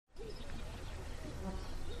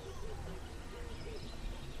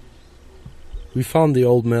we found the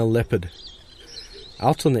old male leopard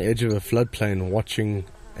out on the edge of a floodplain watching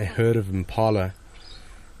a herd of impala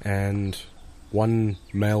and one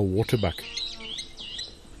male waterbuck.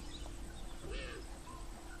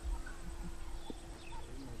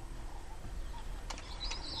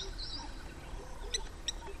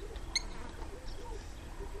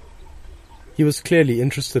 He was clearly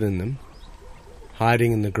interested in them,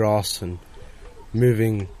 hiding in the grass and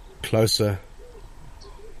moving closer.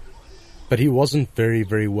 But he wasn't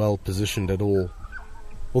very well positioned at all.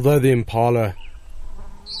 Although the impala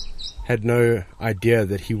had no idea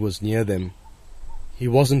that he was near them, he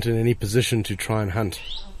wasn't in any position to try and hunt.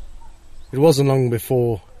 It wasn't long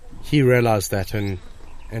before he realized that and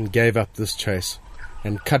gave up this chase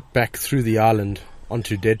and cut back through the island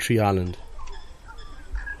onto Dead Tree Island.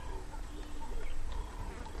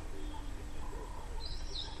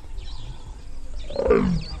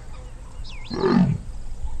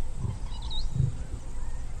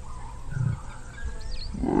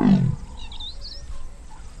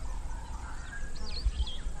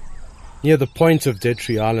 Near the point of Dead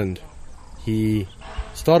Tree Island, he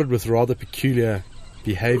started with rather peculiar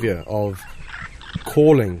behavior of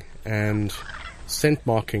calling and scent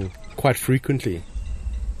marking quite frequently.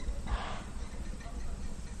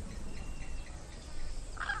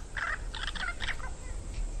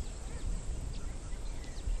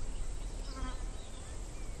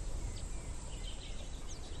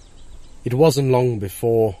 It wasn't long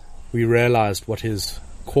before we realized what his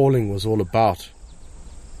calling was all about.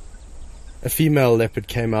 A female leopard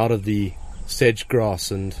came out of the sedge grass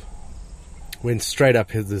and went straight up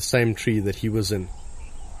the same tree that he was in.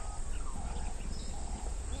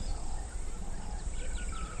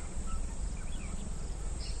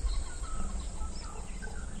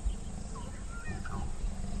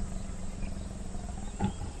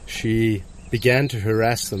 She began to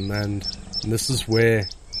harass them, and this is where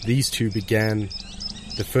these two began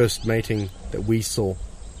the first mating that we saw.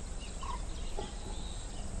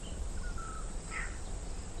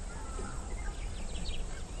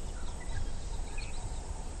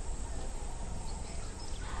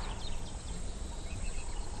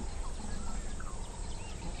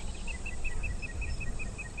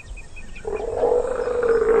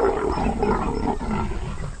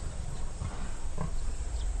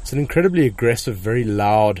 It's an incredibly aggressive, very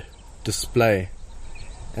loud display,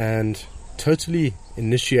 and totally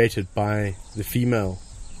initiated by the female.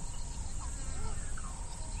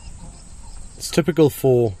 It's typical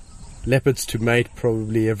for leopards to mate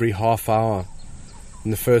probably every half hour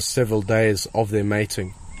in the first several days of their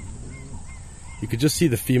mating. You could just see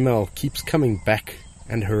the female keeps coming back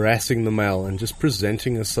and harassing the male and just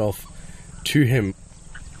presenting herself to him.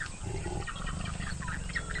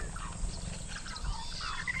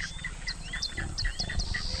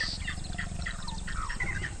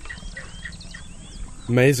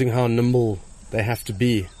 Amazing how nimble they have to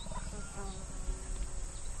be.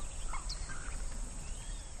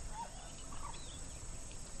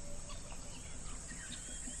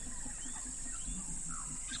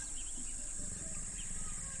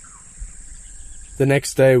 The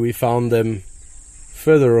next day we found them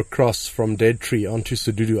further across from Dead Tree onto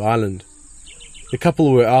Sududu Island. The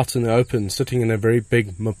couple were out in the open, sitting in a very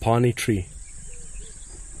big mapani tree.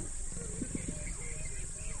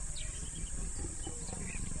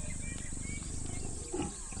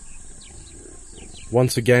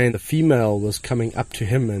 Once again, the female was coming up to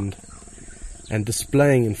him and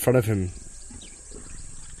displaying in front of him.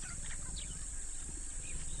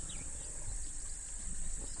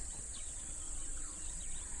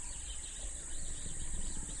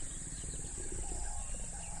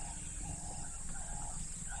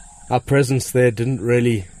 Our presence there didn't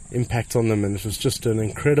really impact on them, and it was just an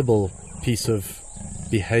incredible piece of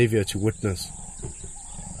behavior to witness.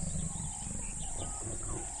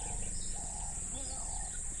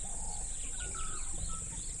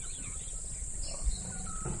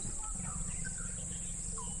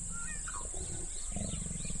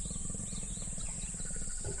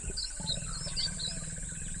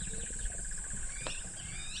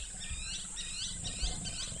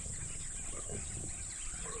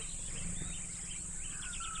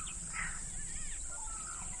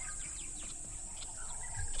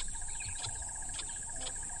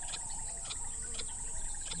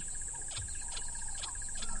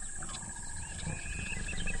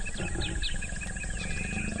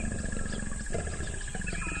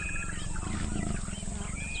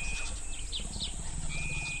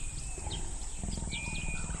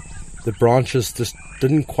 The branches just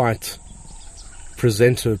didn't quite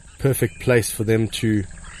present a perfect place for them to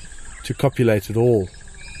copulate at all.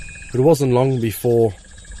 It wasn't long before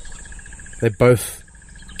They both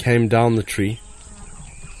came down the tree.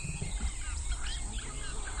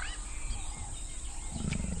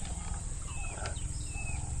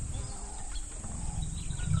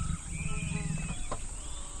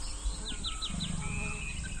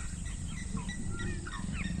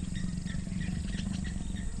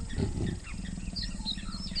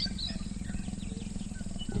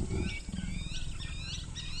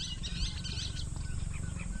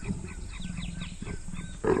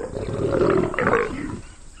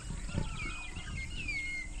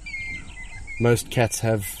 Most cats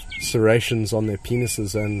have serrations on their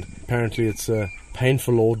penises, and apparently it's a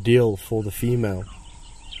painful ordeal for the female.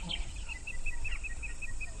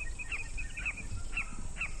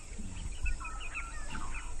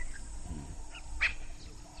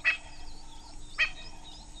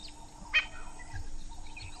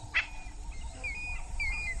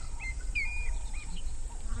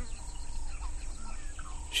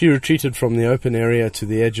 She retreated from the open area to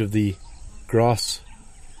the edge of the grass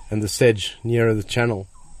and the sedge nearer the channel.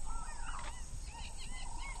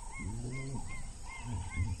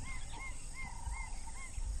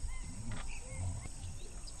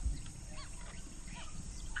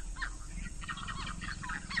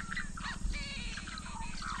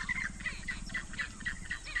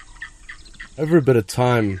 Over a bit of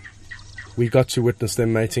time, we got to witness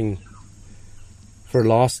them mating for a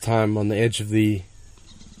last time on the edge of the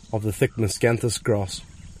thick miscanthus grass.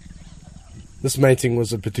 This mating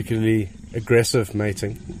was a particularly aggressive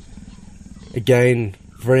mating, again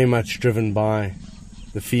very much driven by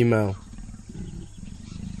the female.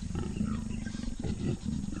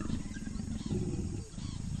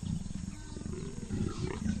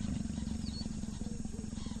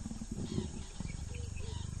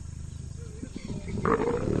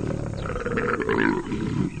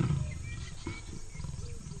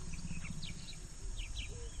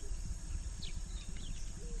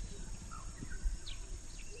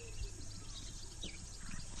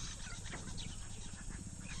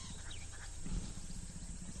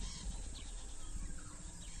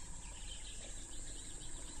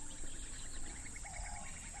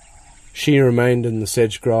 She remained in the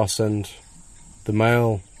sedge grass, and the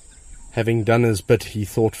male, having done his bit, he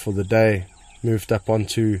thought, for the day, moved up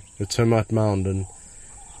onto the termite mound and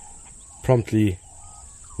promptly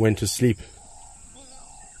went to sleep.